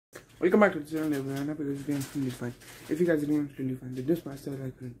Welcome back to the channel everyone. I hope you guys are doing really fine. If you guys are doing really fine, then just smash that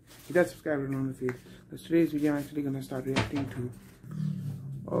like button, hit that subscribe button on the face. Because today's video I'm actually gonna start reacting to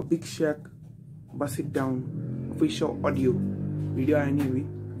Big Shaq Bust It Down official audio video I knew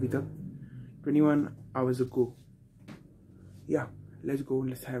with 21 hours ago. Yeah, let's go.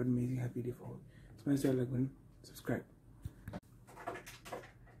 Let's have an amazing happy day for smash that like button, subscribe.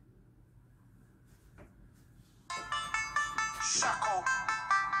 Shaq,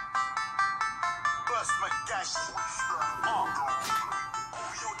 burst my gash.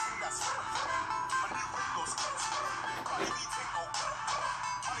 Yo, thing that's my new windows. Cardi B tingle.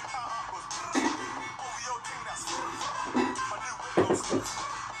 Honey count up was yo, thing that's my new windows.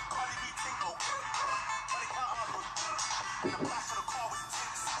 Cardi B tingle. Honey count up was in the back of the car with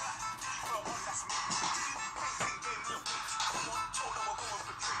tints. You felt one that's me. Painting game, yo. Come on, told them we're going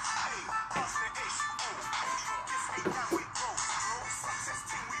for drinks. Hey, pass the H, you owe. You don't kiss me, can we grow? Success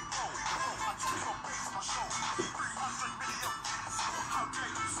team, we roll. I took your base, my show. 300 million. How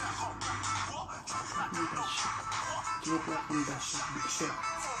dare you say I'm back? What? Try back, no. What? Keep up on that shit, Big Shaq.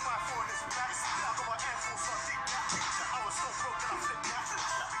 4x4 in this back. I got my Air Force on deep back. I was so broken, I flipped that.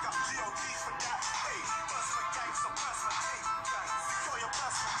 We got GODs for that. Hey, burst my gang, so burst my team. Secure your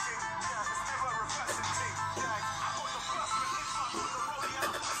personal king. It's never a reversing team. I got the burst my lips, I got the rollie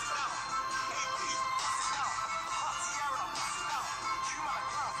and I bust it down. AP, bust it down. Hot Sierra, bust it down. You man a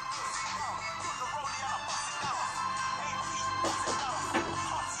clown, bust it down. Got the rollie and I bust it down. AP, bust it down.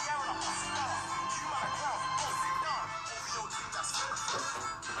 Hot Sierra, bust it down. You man a clown, bust it down. OVO team that's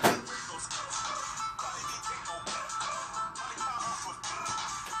Windows, Cardi B tingle. Money count off with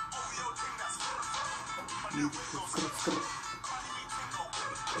OVO team that's my new Windows. Cardi B tingle.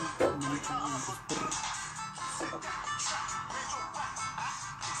 Money count off with sit down, trap, raise your back.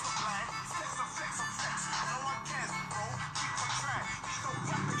 It's the plan, flex and flex and flex. No one cares, bro. Keep on trying. You don't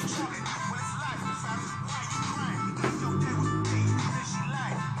rap when you're trying. When it's live, fam, why you crying? If your day was me, then she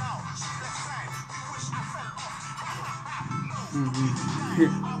lied. Now she's left side. You wish I fell off. No,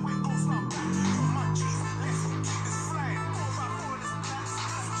 I went ghost now back. You're my G's. Let's keep this flying. 4x4 in this black.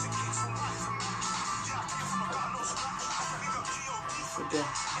 She keeps from right to me. Yeah, I came from a got no scratch. We got GOD for that.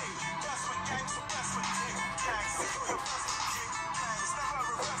 Hey, that's my gang, so that's my thing. Gang, secure your personal king. Gang, it's never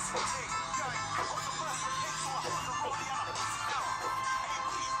a reversing thing. Gang, I got the burst with hits, so I got the rollie and I bust it down.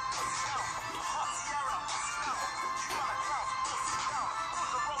 AP, bust it down. Hot Sierra, bust it down. You man a clown, bust it down.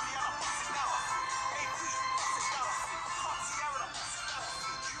 Got the rollie and I bust it down. AP, bust it down. Hot Sierra, bust it down.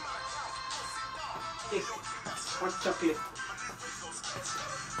 You man a clown, bust it down. OVO team that's Hot chocolate. my new Windows.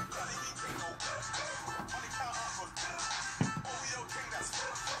 Cardi B tingle. Money count off with OVO team that's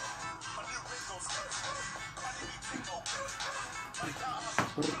my new Windows. Cardi B tingle. Money count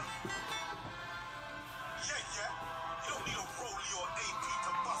off with yeah. You don't need a rollie or AP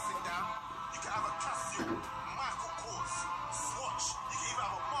to bust it down. You can have a Casio, Michael Kors, Swatch. You can even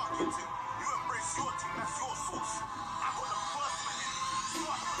have a marketing. You embrace your team, that's your source. I got the first minute. So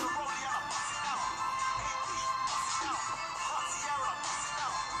I got the rollie and I bust it down. AP, bust it down. Hot Sierra, bust it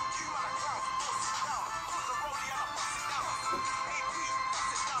down. You man a clown, bust it down. Got the rollie and I bust it down. AP,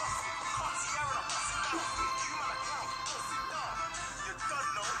 bust it down. Hot Sierra, bust it down. You man a clown, bust it down. You done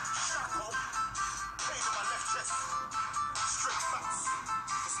know, Shaq, pain in my left chest. Straight facts.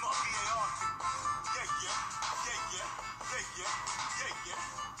 It's not a VAR thing. Yeah.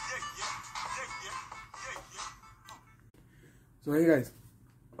 So hey guys,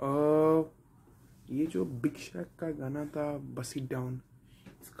 ये जो big शैक का गाना था बस it down,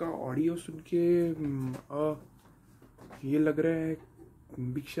 इसका audio सुन के ये लग रहा है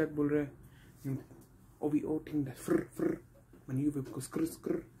बिग शैक बोल रहा है OVO थिंग दैट फ्र फ्र मनी यू को square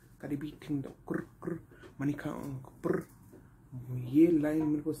square Cardi be thing that क्र क्र मनी खा प्र। ये लाइन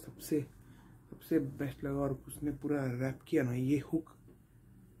मेरे को सबसे बेस्ट लगा और उसने पूरा रैप किया ना, ये हुक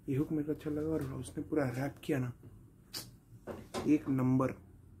मेरे को अच्छा लगा और उसने पूरा रैप किया ना, एक नंबर।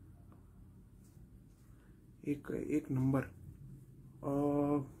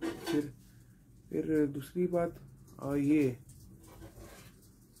 फिर दूसरी बात ये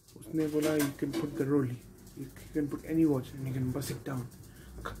उसने बोला you can put the Roli, you can put any watch and you can बस इट डाउन।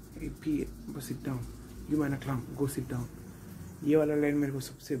 AP, बस it down, you man a clown, go sit down. ये वाला लाइन मेरे को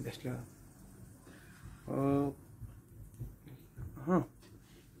सबसे बेस्ट लगा। हाँ,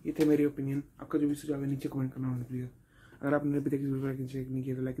 ये थे मेरे ओपिनियन। आपका जो भी सुझाव है नीचे कमेंट करना मत भूलिएगा। अगर आपने अभी तक इस वीडियो को चेक नहीं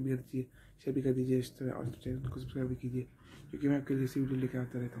किया तो लाइक भी कर दीजिए, शेयर भी कर दीजिए इस तरह, और चैनल को सब्सक्राइब भी कीजिए क्योंकि मैं आपके लिए ऐसी वीडियो लेकर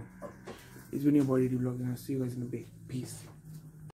आता रहता हूँ। इस video body blog C you guys in a big piece.